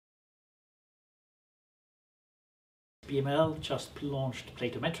BMLL just launched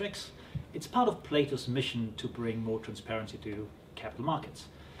Platometrics. It's part of Plato's mission to bring more transparency to capital markets.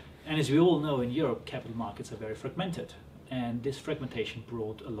 And as we all know, in Europe, capital markets are very fragmented. And this fragmentation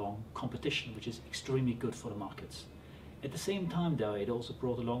brought along competition, which is extremely good for the markets. At the same time, though, it also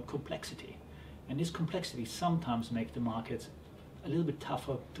brought along complexity. And this complexity sometimes makes the markets a little bit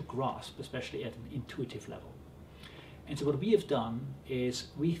tougher to grasp, especially at an intuitive level. And so what we have done is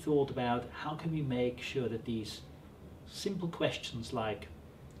we thought about how can we make sure that these simple questions like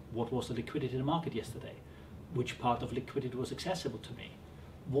what was the liquidity in the market yesterday, which part of liquidity was accessible to me,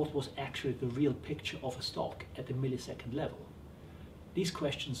 what was actually the real picture of a stock at the millisecond level. These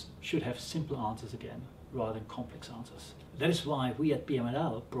questions should have simple answers again, rather than complex answers. That is why we at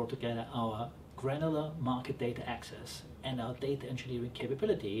BMLL brought together our granular market data access and our data engineering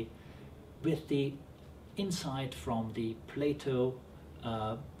capability with the insight from the Plato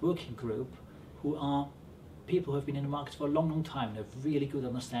working group, who are people who have been in the markets for a long time and have really good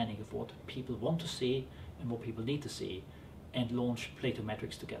understanding of what people want to see and what people need to see, and launch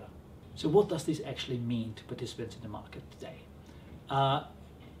Platometrics together. So what does this actually mean to participants in the market today?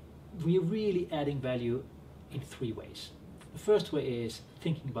 We're really adding value in three ways. The first way is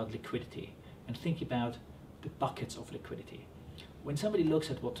thinking about liquidity and thinking about the buckets of liquidity. When somebody looks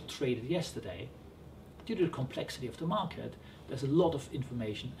at what traded yesterday, due to the complexity of the market, there's a lot of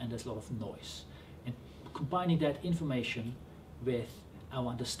information and there's a lot of noise. And combining that information with our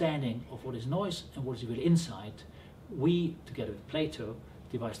understanding of what is noise and what is real insight, we, together with Plato,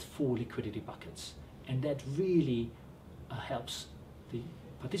 devised 4 liquidity buckets. And that really helps the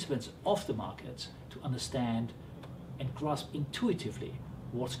participants of the markets to understand and grasp intuitively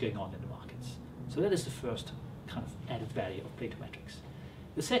what's going on in the markets. So that is the first kind of added value of Platometrics.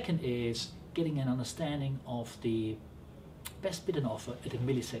 The second is getting an understanding of the best bid and offer at a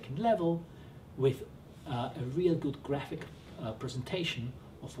millisecond level with a real good graphic presentation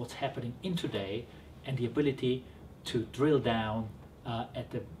of what's happening intraday and the ability to drill down at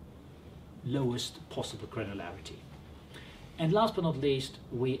the lowest possible granularity. And last but not least,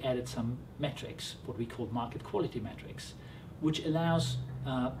 we added some metrics, what we call market quality metrics, which allows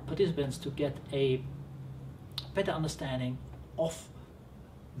participants to get a better understanding of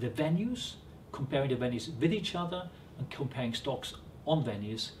the venues, comparing the venues with each other and comparing stocks on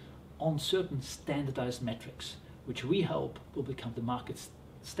venues on certain standardized metrics, which we hope will become the market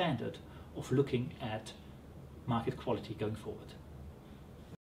standard of looking at market quality going forward.